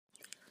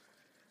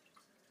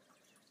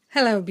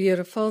Hello,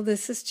 beautiful.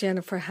 This is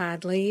Jennifer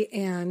Hadley,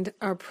 and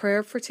our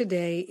prayer for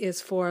today is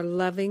for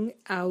loving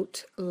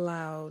out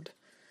loud.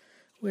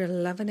 We're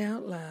loving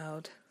out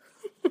loud.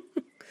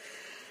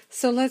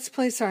 So let's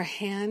place our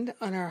hand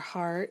on our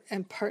heart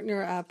and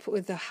partner up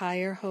with the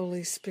higher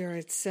Holy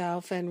Spirit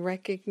self and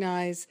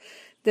recognize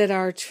that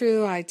our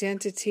true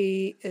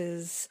identity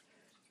is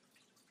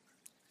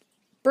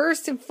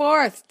bursting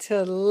forth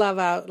to love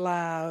out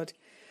loud.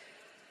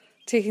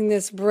 Taking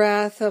this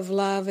breath of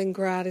love and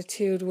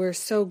gratitude, we're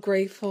so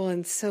grateful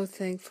and so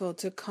thankful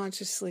to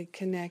consciously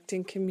connect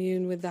and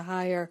commune with the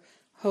higher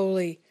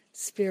Holy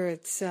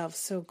Spirit self.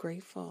 So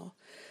grateful.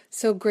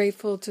 So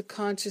grateful to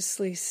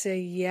consciously say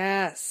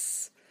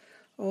yes.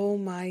 Oh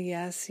my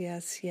yes,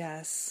 yes,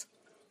 yes.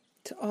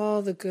 To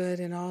all the good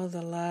and all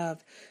the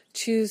love.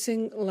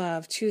 Choosing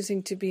love,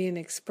 choosing to be an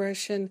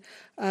expression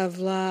of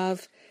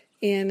love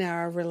in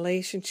our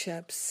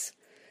relationships,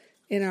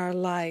 in our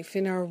life,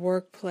 in our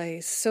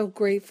workplace. So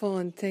grateful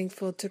and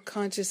thankful to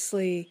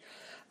consciously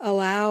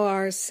allow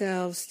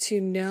ourselves to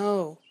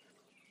know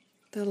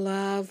the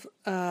love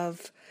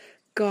of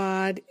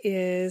God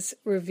is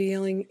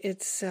revealing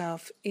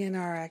itself in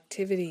our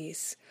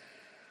activities.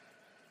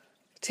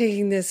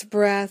 Taking this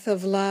breath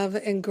of love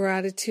and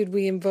gratitude,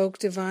 we invoke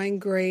divine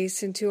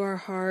grace into our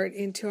heart,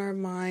 into our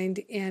mind,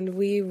 and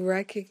we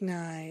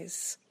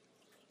recognize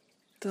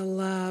the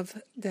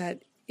love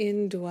that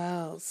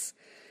indwells.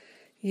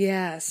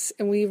 Yes,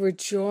 and we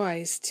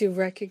rejoice to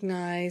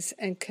recognize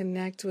and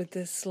connect with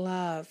this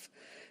love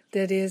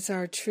that is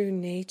our true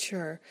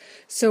nature.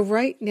 So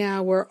right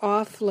now we're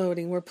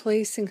offloading, we're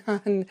placing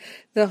on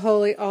the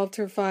holy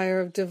altar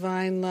fire of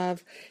divine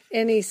love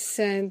any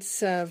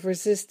sense of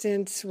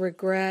resistance,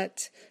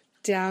 regret,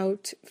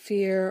 doubt,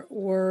 fear,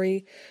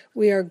 worry.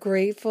 We are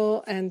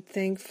grateful and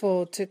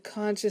thankful to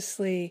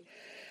consciously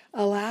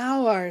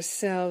allow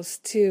ourselves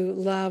to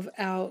love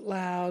out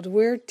loud.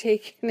 We're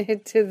taking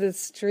it to the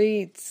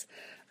streets.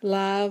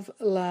 Love,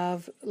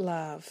 love,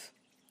 love.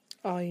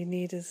 All you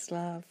need is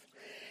love.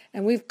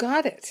 And we've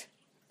got it.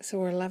 So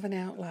we're loving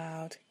out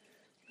loud,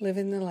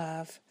 living the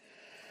love.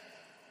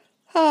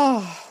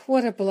 Oh,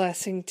 what a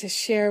blessing to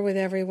share with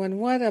everyone.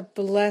 What a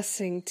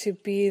blessing to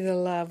be the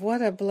love.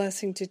 What a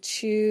blessing to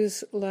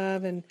choose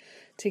love and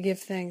to give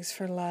thanks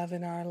for love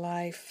in our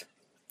life,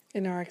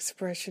 in our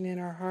expression, in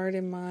our heart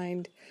and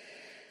mind.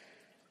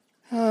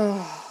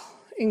 Oh,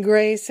 in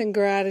grace and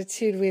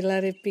gratitude, we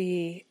let it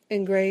be.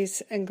 In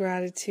grace and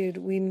gratitude,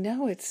 we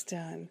know it's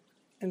done.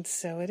 And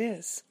so it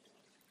is.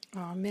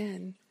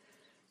 Amen.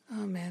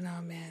 Amen,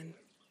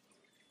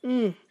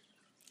 amen.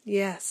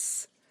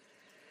 Yes.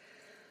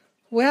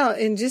 Well,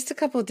 in just a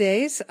couple of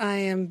days, I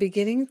am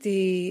beginning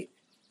the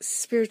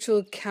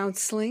spiritual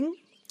counseling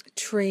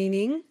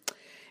training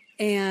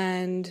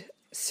and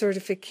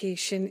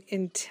certification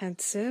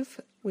intensive.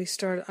 We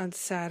start on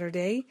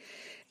Saturday.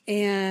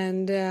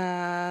 And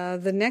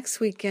the next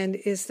weekend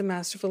is the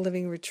Masterful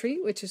Living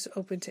Retreat, which is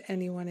open to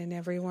anyone and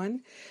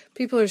everyone.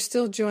 People are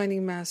still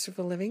joining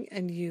Masterful Living,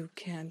 and you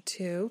can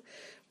too.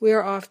 We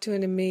are off to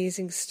an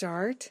amazing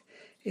start.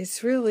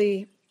 It's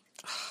really,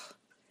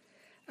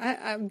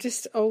 I'm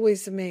just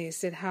always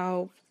amazed at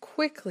how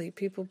quickly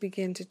people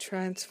begin to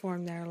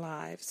transform their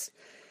lives.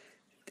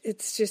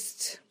 It's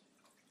just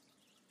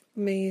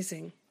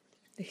amazing.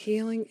 The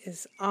healing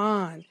is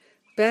on.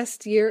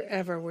 Best year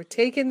ever. We're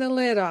taking the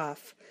lid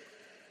off.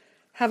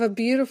 Have a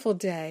beautiful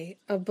day,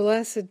 a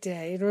blessed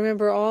day. And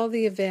remember, all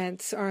the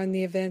events are on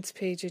the events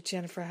page at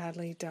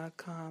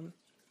jenniferhadley.com.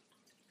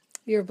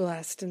 You're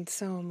blessed, and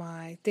so am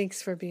I.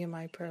 Thanks for being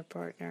my prayer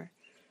partner.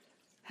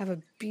 Have a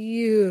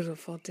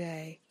beautiful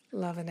day.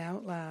 Loving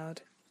out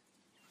loud.